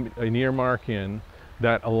and put an earmark in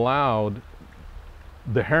that allowed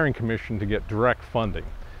the Herring Commission to get direct funding.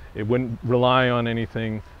 It wouldn't rely on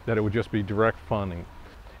anything, that it would just be direct funding.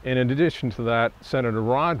 And in addition to that, Senator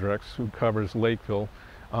Roderick, who covers Lakeville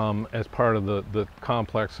as part of the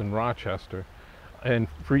complex in Rochester and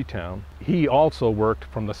Freetown, he also worked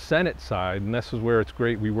from the Senate side, and this is where it's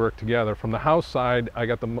great we work together. From the House side, I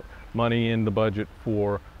got the money in the budget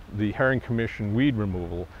for the Herring Commission weed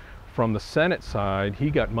removal. From the Senate side, he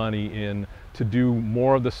got money in to do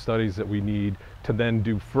more of the studies that we need to then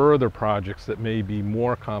do further projects that may be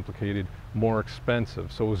more complicated, more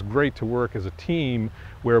expensive. So it was great to work as a team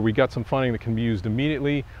where we got some funding that can be used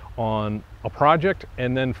immediately on a project,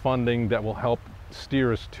 and then funding that will help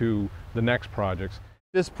steer us to the next projects.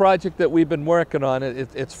 This project that we've been working on,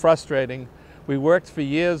 it's frustrating. We worked for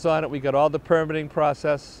years on it. We got all the permitting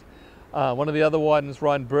process. One of the other wardens,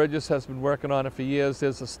 Ron Burgess, has been working on it for years.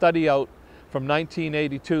 There's a study out from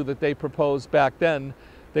 1982 that they proposed back then.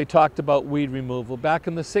 They talked about weed removal. Back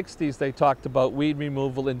in the 60s, they talked about weed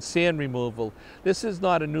removal and sand removal. This is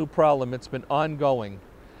not a new problem. It's been ongoing.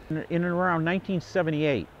 In and around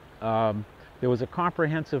 1978, there was a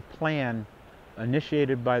comprehensive plan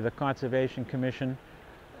initiated by the Conservation Commission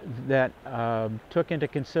that took into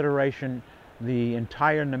consideration the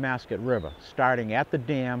entire Nemasket River, starting at the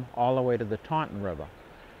dam all the way to the Taunton River.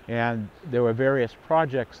 And there were various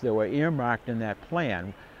projects that were earmarked in that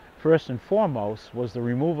plan. First and foremost was the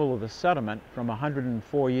removal of the sediment from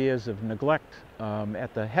 104 years of neglect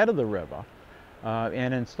at the head of the river,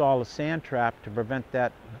 and install a sand trap to prevent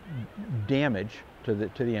that damage to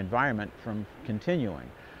the environment from continuing.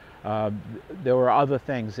 There were other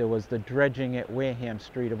things. There was the dredging at Wareham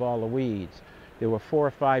Street of all the weeds. There were 4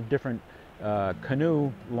 or 5 different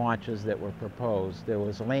canoe launches that were proposed. There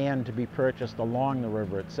was land to be purchased along the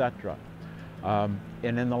river, etc. And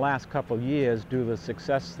in the last couple of years, due to the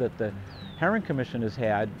success that the Herring Commission has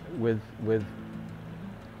had with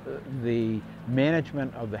the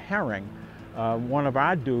management of the herring, one of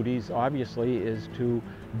our duties, obviously, is to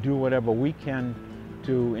do whatever we can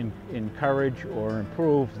to encourage or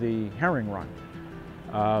improve the herring run.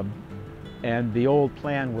 And the old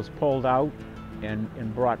plan was pulled out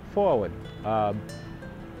and brought forward,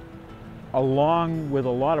 along with a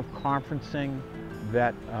lot of conferencing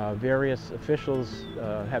that various officials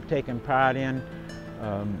have taken part in.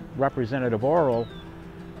 Representative Orrell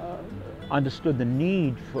understood the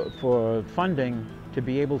need for funding to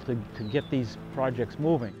be able to get these projects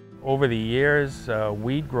moving. Over the years,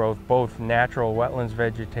 weed growth, both natural wetlands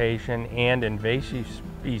vegetation and invasive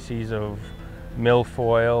species of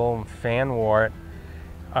milfoil, fanwort,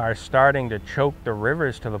 are starting to choke the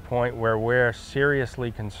rivers to the point where we're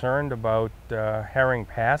seriously concerned about herring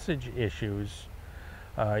passage issues.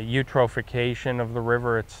 Eutrophication of the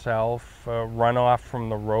river itself, runoff from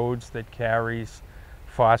the roads that carries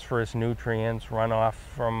phosphorus nutrients, runoff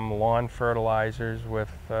from lawn fertilizers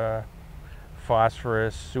with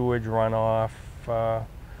phosphorus, sewage runoff,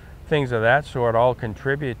 things of that sort all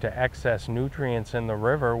contribute to excess nutrients in the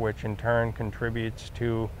river, which in turn contributes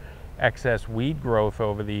to excess weed growth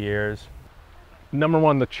over the years. Number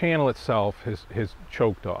one, the channel itself has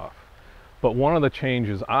choked off. But one of the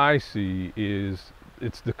changes I see is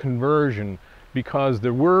it's the conversion, because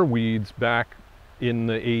there were weeds back in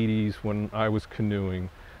the 80s when I was canoeing.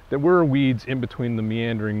 There were weeds in between the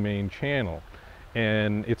meandering main channel.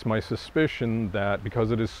 And it's my suspicion that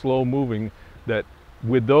because it is slow moving, that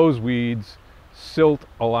with those weeds, silt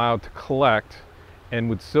allowed to collect, and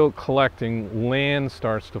with silt collecting, land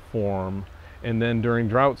starts to form, and then during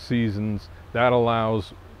drought seasons, that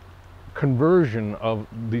allows conversion of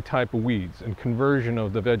the type of weeds and conversion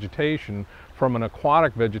of the vegetation from an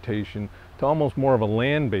aquatic vegetation to almost more of a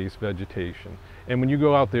land-based vegetation. And when you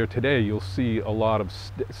go out there today, you'll see a lot of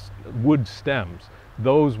wood stems.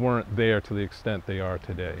 Those weren't there to the extent they are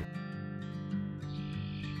today.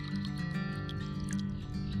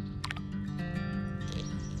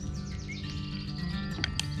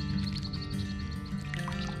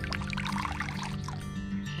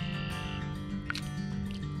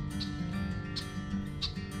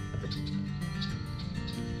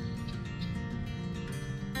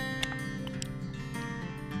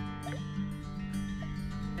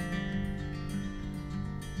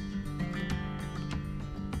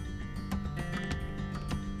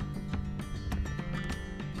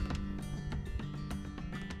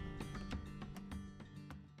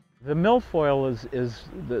 The milfoil is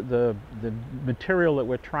the material that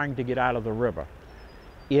we're trying to get out of the river.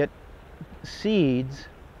 It seeds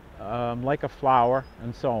like a flower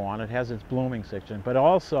and so on. It has its blooming section, but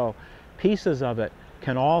also pieces of it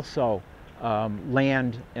can also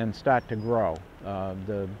land and start to grow.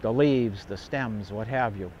 The leaves, the stems, what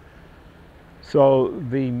have you. So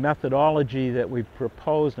the methodology that we've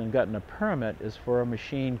proposed and gotten a permit is for a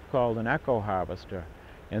machine called an echo harvester.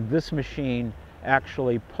 And this machine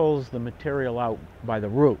actually pulls the material out by the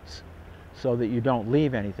roots so that you don't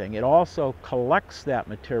leave anything. It also collects that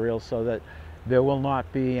material so that there will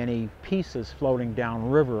not be any pieces floating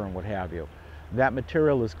downriver and what have you. That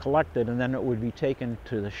material is collected and then it would be taken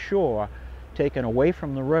to the shore, taken away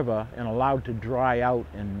from the river and allowed to dry out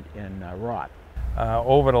and rot.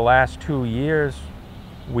 Over the last 2 years,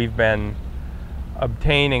 we've been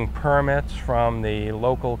obtaining permits from the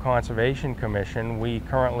local Conservation Commission. We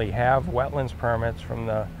currently have wetlands permits from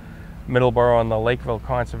the Middleborough and the Lakeville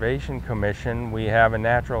Conservation Commission. We have a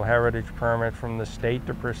natural heritage permit from the state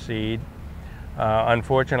to proceed.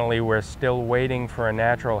 Unfortunately, we're still waiting for a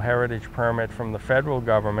natural heritage permit from the federal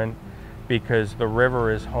government because the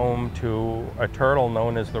river is home to a turtle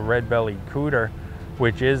known as the red-bellied cooter,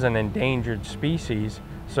 which is an endangered species.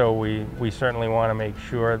 So we certainly want to make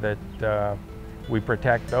sure that we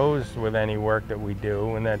protect those with any work that we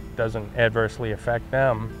do and that doesn't adversely affect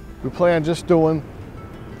them. We plan just doing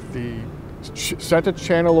the center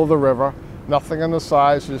channel of the river, nothing on the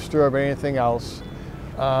sides to disturb anything else.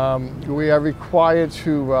 We are required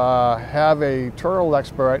to have a turtle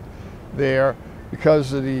expert there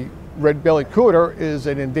because the red-bellied cooter is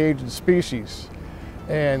an endangered species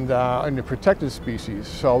and a protected species.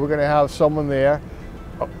 So we're going to have someone there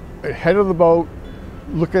ahead of the boat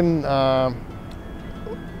looking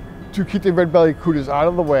to keep the red-bellied cooters out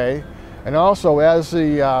of the way, and also as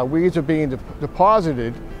the weeds are being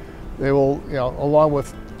deposited, they will, along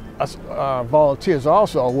with us volunteers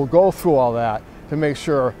also, will go through all that to make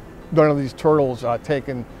sure none of these turtles are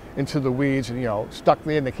taken into the weeds and stuck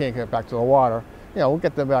there and they can't get back to the water. We'll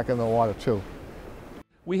get them back in the water too.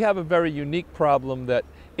 We have a very unique problem that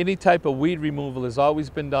any type of weed removal has always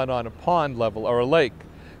been done on a pond level or a lake.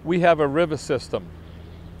 We have a river system.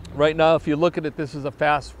 Right now, if you look at it, this is a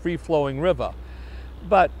fast, free-flowing river.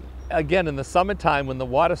 But again, in the summertime, when the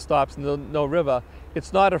water stops in no river,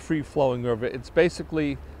 it's not a free-flowing river. It's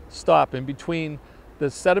basically stopped in between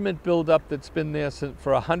the sediment buildup that's been there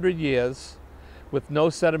for 100 years with no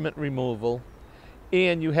sediment removal,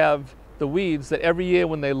 and you have the weeds that every year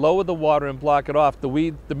when they lower the water and block it off, the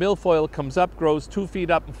milfoil comes up, grows 2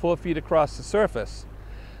 feet up and 4 feet across the surface.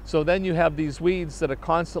 So then you have these weeds that are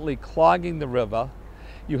constantly clogging the river.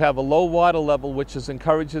 You have a low water level, which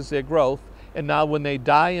encourages their growth, and now when they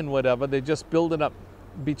die and whatever, they're just building up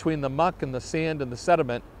between the muck and the sand and the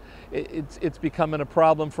sediment. It's becoming a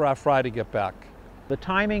problem for our fry to get back. The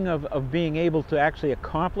timing of being able to actually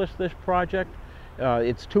accomplish this project,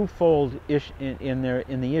 it's twofold in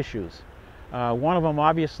the issues. One of them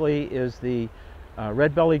obviously is the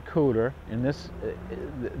red-bellied cooter. In this,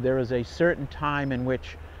 there is a certain time in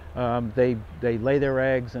which they lay their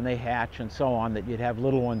eggs and they hatch and so on, that you'd have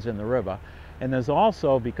little ones in the river. And there's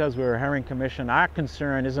also, because we're a herring commission, our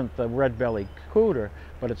concern isn't the red-bellied cooter,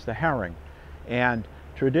 but it's the herring. And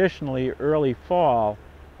traditionally, early fall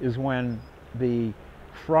is when the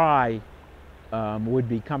fry would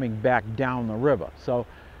be coming back down the river. So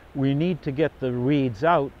we need to get the reeds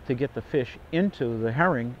out to get the fish into the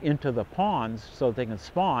herring, into the ponds so they can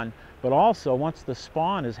spawn, but also once the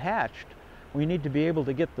spawn is hatched, we need to be able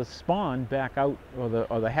to get the spawn back out, or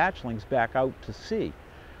the hatchlings back out to sea.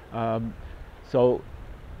 So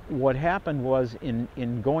what happened was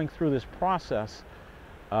in going through this process,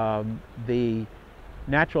 the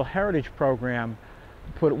Natural Heritage Program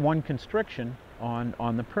put one constriction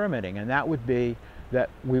on the permitting, and that would be that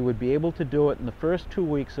we would be able to do it in the first 2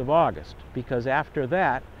 weeks of August, because after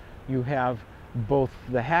that you have both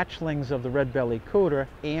the hatchlings of the red-bellied cooter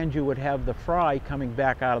and you would have the fry coming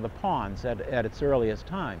back out of the ponds at its earliest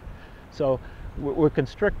time. So we're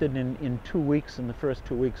constricted in 2 weeks, in the first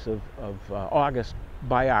 2 weeks of August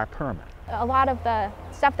by our permit. A lot of the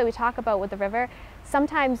stuff that we talk about with the river,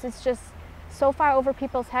 sometimes it's just so far over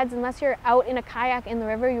people's heads. Unless you're out in a kayak in the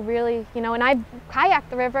river, you really, you know, and I kayak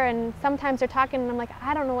the river, and sometimes they're talking and I'm like,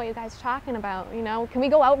 I don't know what you guys are talking about, you know, can we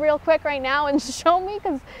go out real quick right now and show me,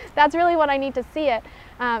 because that's really what I need to see it.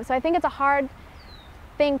 So I think it's a hard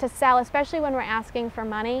thing to sell, especially when we're asking for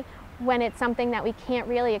money, when it's something that we can't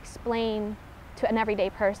really explain to an everyday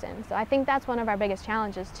person. So I think that's one of our biggest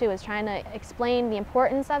challenges too, is trying to explain the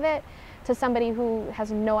importance of it to somebody who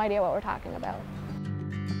has no idea what we're talking about.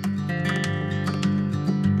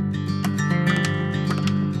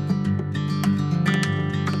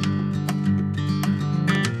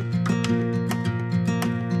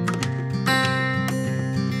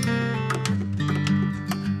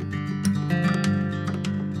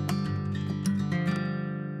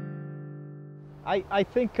 I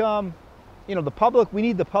think, you know, the public, we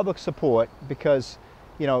need the public support, because,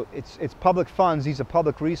 you know, it's public funds, these are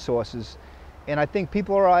public resources, and I think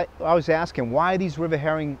people are always asking, why are these river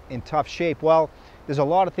herring in tough shape? Well, there's a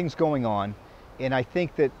lot of things going on, and I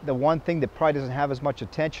think that the one thing that probably doesn't have as much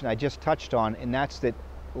attention I just touched on, and that's that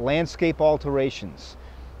landscape alterations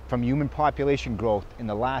from human population growth in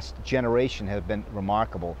the last generation have been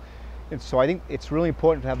remarkable. And so I think it's really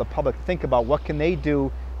important to have the public think about what can they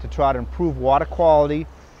do to try to improve water quality,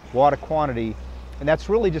 water quantity, and that's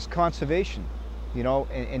really just conservation, you know,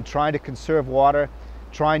 and trying to conserve water,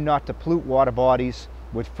 trying not to pollute water bodies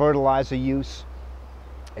with fertilizer use,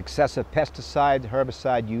 excessive pesticide,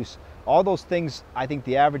 herbicide use. All those things I think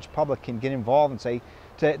the average public can get involved and say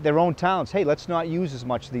to their own towns, hey, let's not use as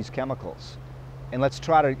much of these chemicals, and let's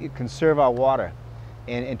try to conserve our water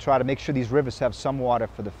and try to make sure these rivers have some water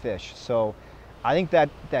for the fish. So I think that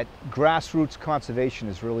grassroots conservation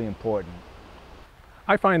is really important.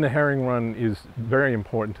 I find the herring run is very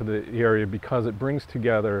important to the area because it brings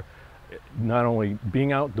together not only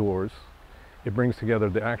being outdoors, it brings together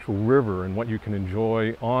the actual river and what you can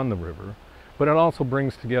enjoy on the river, but it also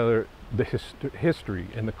brings together the history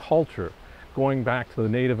and the culture going back to the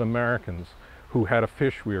Native Americans who had a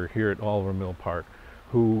fish weir here at Oliver Mill Park,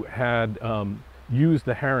 who had used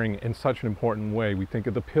the herring in such an important way. We think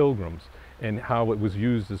of the Pilgrims and how it was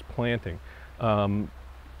used as planting.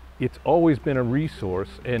 It's always been a resource,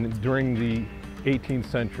 and during the 18th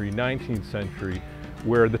century, 19th century,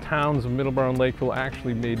 where the towns of Middleborough and Lakeville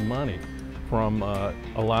actually made money from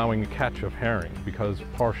allowing a catch of herring, because a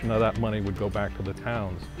portion of that money would go back to the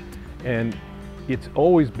towns. And it's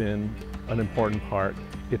always been an important part.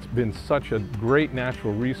 It's been such a great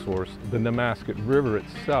natural resource, the Nemasket River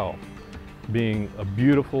itself being a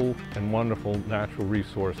beautiful and wonderful natural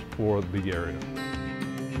resource for the area.